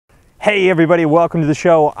Hey everybody, welcome to the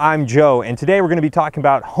show. I'm Joe, and today we're going to be talking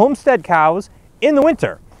about homestead cows in the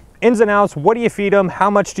winter. Ins and outs, what do you feed them, how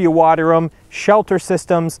much do you water them, shelter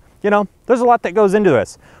systems, there's a lot that goes into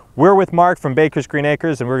this. We're with Mark from Baker's Green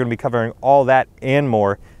Acres, and we're going to be covering all that and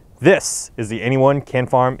more. This is the Anyone Can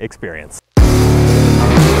Farm experience.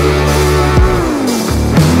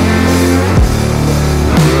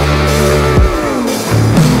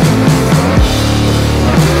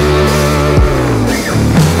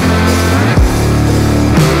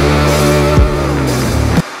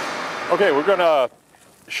 Okay, we're going to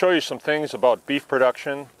show you some things about beef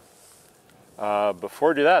production.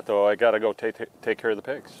 Before I do that, though, I got to go take care of the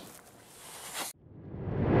pigs.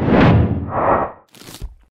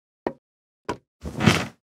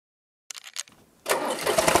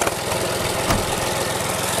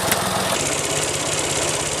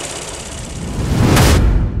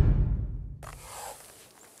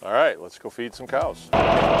 All right, let's go feed some cows.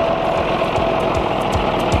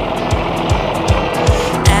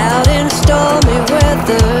 Out in stormy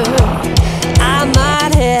weather, I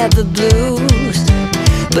might have the blues,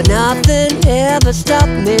 but nothing ever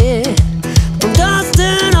stopped me from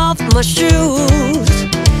dusting off my shoes.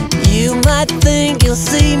 You might think you'll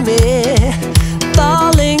see me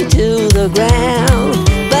falling to the ground,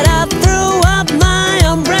 but I threw up my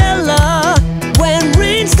umbrella when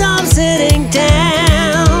rain stops hitting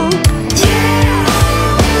town. Yeah!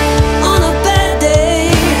 On a bad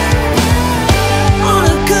day, on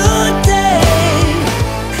a good day.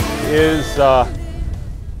 Is a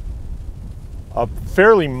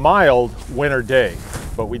fairly mild winter day,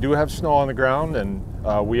 but we do have snow on the ground, and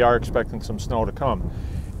we are expecting some snow to come.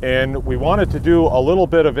 And we wanted to do a little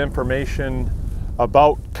bit of information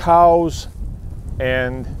about cows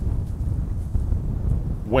and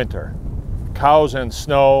winter. Cows and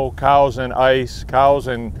snow, cows and ice, cows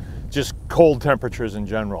and just cold temperatures in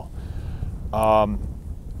general.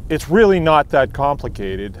 It's really not that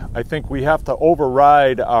complicated. I think we have to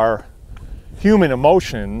override our human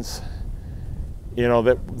emotions,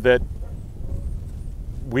 that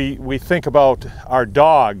we think about our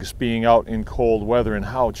dogs being out in cold weather and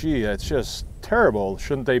how, gee, it's just terrible.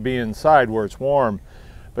 Shouldn't they be inside where it's warm?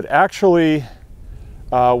 But actually,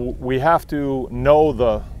 we have to know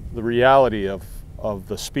the reality of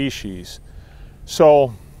the species.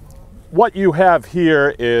 So what you have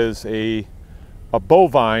here is a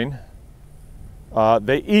bovine.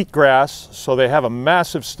 They eat grass, so they have a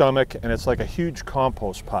massive stomach, and it's like a huge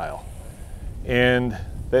compost pile. And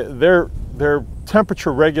their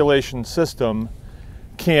temperature regulation system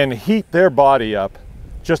can heat their body up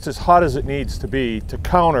just as hot as it needs to be to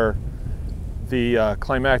counter the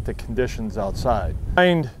climatic conditions outside.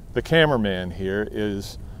 Behind the cameraman here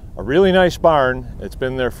is a really nice barn. It's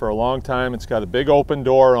been there for a long time. It's got a big open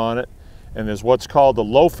door on it, and there's what's called the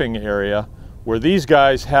loafing area where these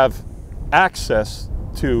guys have access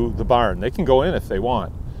to the barn. They can go in if they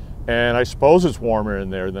want, and I suppose it's warmer in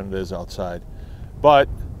there than it is outside. But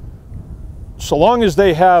so long as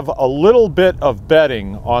they have a little bit of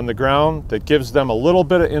bedding on the ground that gives them a little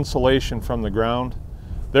bit of insulation from the ground,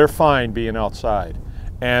 they're fine being outside.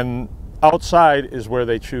 And outside is where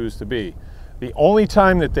they choose to be. The only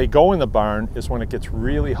time that they go in the barn is when it gets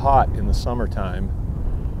really hot in the summertime,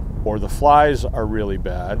 or the flies are really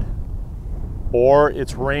bad, or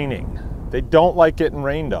it's raining. They don't like getting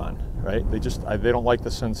rained on, right? They don't like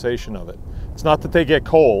the sensation of it. It's not that they get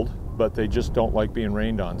cold, but they just don't like being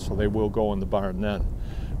rained on, so they will go in the barn then.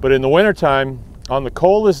 But in the wintertime, on the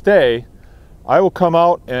coldest day, I will come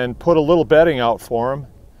out and put a little bedding out for them,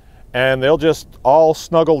 and they'll just all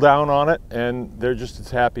snuggle down on it, and they're just as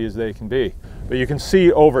happy as they can be. But you can see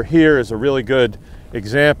over here is a really good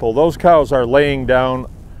example. Those cows are laying down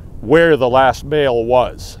where the last male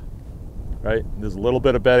was, right? There's a little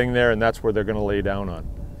bit of bedding there, and that's where they're going to lay down on.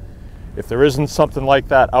 If there isn't something like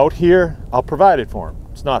that out here, I'll provide it for them.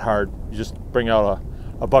 It's not hard. You just bring out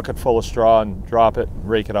a bucket full of straw and drop it,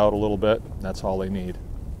 rake it out a little bit. That's all they need.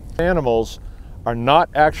 Animals are not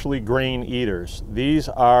actually grain eaters. These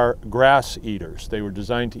are grass eaters. They were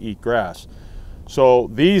designed to eat grass. So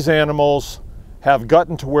these animals have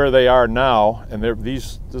gotten to where they are now, and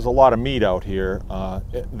there's a lot of meat out here.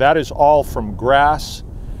 That is all from grass,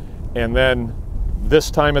 and then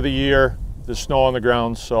this time of the year, there's snow on the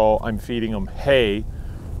ground, so I'm feeding them hay,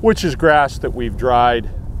 which is grass that we've dried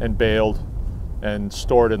and baled and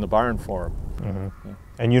stored in the barn for them. Mm-hmm. Yeah.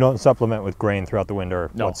 And you don't supplement with grain throughout the winter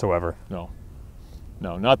whatsoever? No,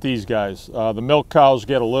 not these guys. The milk cows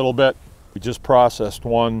get a little bit. We just processed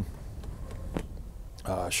one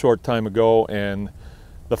a short time ago, and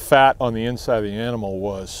the fat on the inside of the animal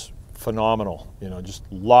was phenomenal. Just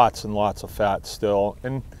lots and lots of fat still.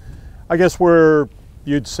 And I guess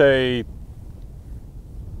you'd say,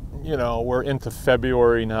 you know, we're into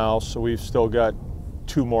February now, so we've still got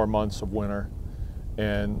 2 more months of winter.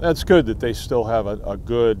 And that's good that they still have a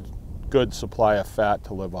good supply of fat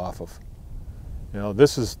to live off of. You know,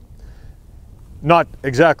 this is not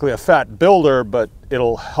exactly a fat builder, but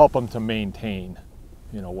it'll help them to maintain,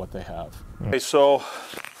 you know, what they have. Okay, so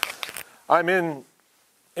I'm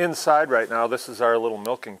inside right now. This is our little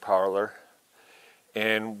milking parlor,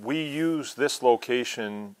 and we use this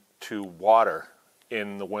location to water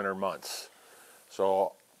in the winter months.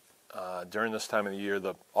 So during this time of the year,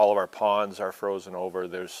 all of our ponds are frozen over.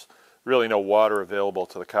 There's really no water available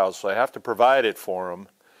to the cows, so I have to provide it for them.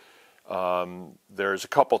 There's a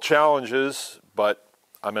couple challenges, but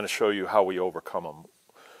I'm going to show you how we overcome them.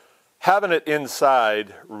 Having it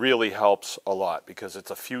inside really helps a lot because it's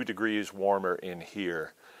a few degrees warmer in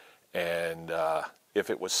here. And if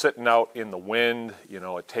it was sitting out in the wind, you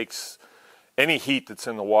know, it takes any heat that's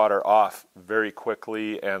in the water off very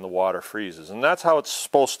quickly and the water freezes. And that's how it's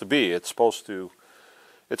supposed to be. It's supposed to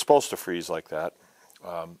freeze like that.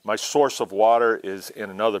 My source of water is in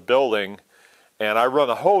another building, and I run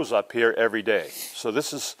a hose up here every day. So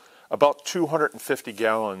this is about 250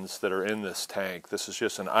 gallons that are in this tank. This is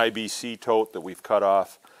just an IBC tote that we've cut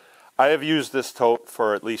off. I have used this tote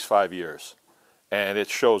for at least 5 years, and it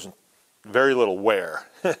shows very little wear.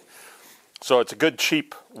 So it's a good,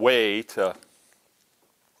 cheap way to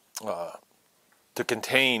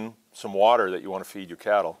contain some water that you want to feed your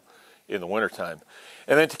cattle in the wintertime.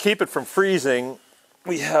 And then to keep it from freezing,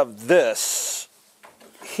 we have this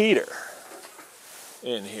heater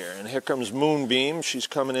in here. And here comes Moonbeam. She's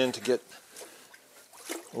coming in to get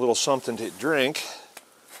a little something to drink.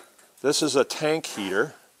 This is a tank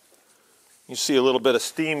heater. You see a little bit of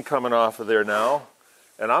steam coming off of there now.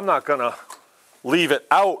 And I'm not going to leave it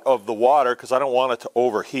out of the water because I don't want it to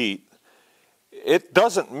overheat. It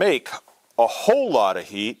doesn't make a whole lot of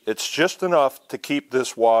heat. It's just enough to keep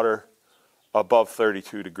this water above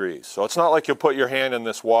 32 degrees. So it's not like you'll put your hand in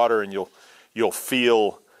this water and you'll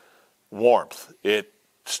feel warmth. It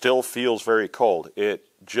still feels very cold. It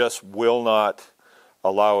just will not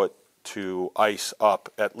allow it to ice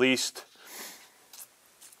up, at least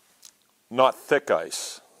not thick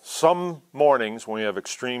ice. Some mornings when we have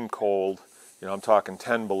extreme cold, you know, I'm talking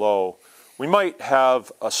 10 below, we might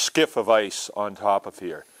have a skiff of ice on top of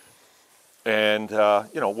here. And,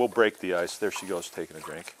 you know, we'll break the ice. There she goes taking a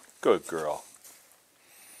drink. Good girl.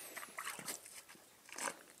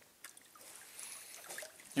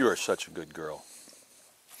 You are such a good girl.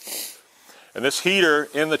 And this heater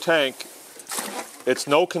in the tank, it's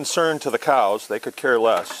no concern to the cows. They could care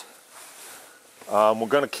less. We're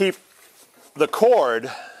going to keep the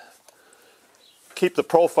cord, keep the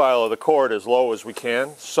profile of the cord as low as we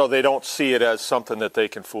can so they don't see it as something that they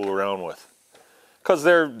can fool around with. Because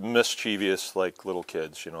they're mischievous like little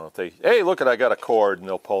kids, you know. If they, hey, look, I got a cord, and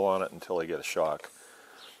they'll pull on it until they get a shock.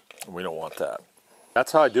 And we don't want that.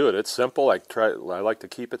 That's how I do it. It's simple. I like to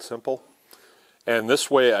keep it simple. And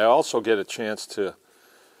this way I also get a chance to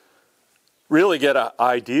really get an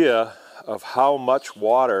idea of how much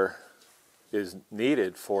water is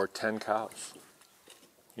needed for 10 cows.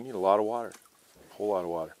 You need a lot of water, a whole lot of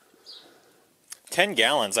water. 10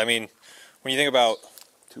 gallons. I mean, when you think about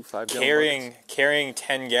 2 5-gallon carrying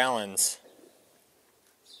 10 gallons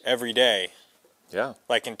every day. Yeah.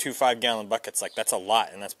 Like in 2 5-gallon buckets, like that's a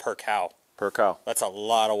lot, and that's per cow. Per cow. That's a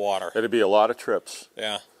lot of water. It'd be a lot of trips.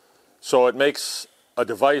 Yeah. So it makes a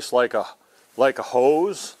device like a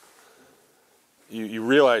hose. You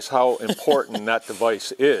realize how important that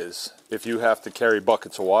device is if you have to carry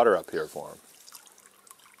buckets of water up here for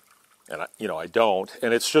them. And I don't,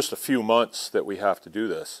 and it's just a few months that we have to do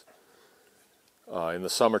this. In the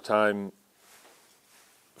summertime,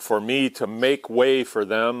 for me to make way for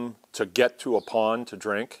them to get to a pond to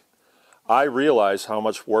drink, I realize how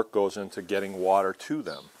much work goes into getting water to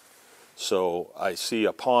them. So I see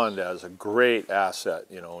a pond as a great asset.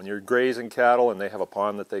 You know, when you're grazing cattle and they have a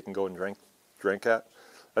pond that they can go and drink at,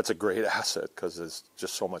 that's a great asset because there's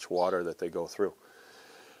just so much water that they go through.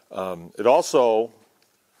 It also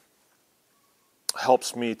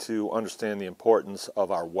helps me to understand the importance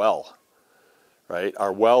of our well. Right?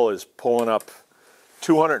 Our well is pulling up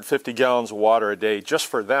 250 gallons of water a day just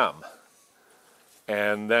for them,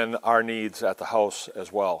 and then our needs at the house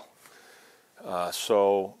as well.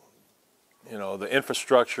 So, you know, the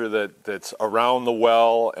infrastructure that's around the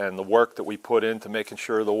well and the work that we put into making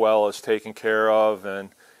sure the well is taken care of and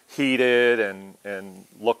heated and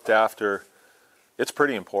looked after, it's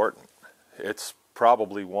pretty important. It's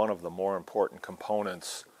probably one of the more important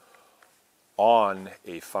components on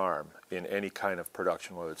a farm in any kind of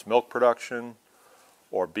production, whether it's milk production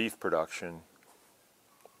or beef production,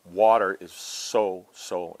 water is so,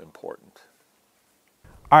 so important.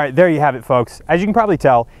 All right, there you have it, folks. As you can probably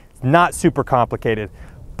tell, it's not super complicated,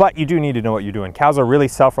 but you do need to know what you're doing. Cows are really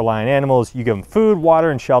self-reliant animals. You give them food,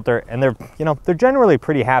 water, and shelter, and they're generally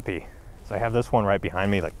pretty happy. So I have this one right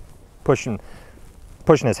behind me, like pushing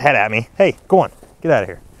his head at me. Hey, go on, get out of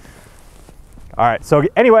here. All right, so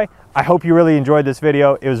anyway, I hope you really enjoyed this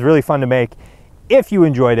video. It was really fun to make. If you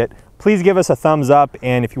enjoyed it, please give us a thumbs up,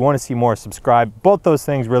 and if you want to see more, subscribe. Both those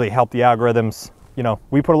things really help the algorithms. You know,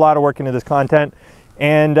 we put a lot of work into this content,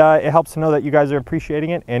 and it helps to know that you guys are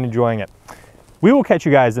appreciating it and enjoying it. We will catch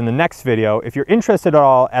you guys in the next video. If you're interested at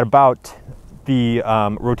all about the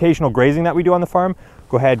rotational grazing that we do on the farm,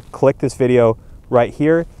 go ahead, click this video right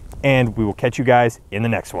here, and we will catch you guys in the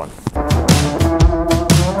next one.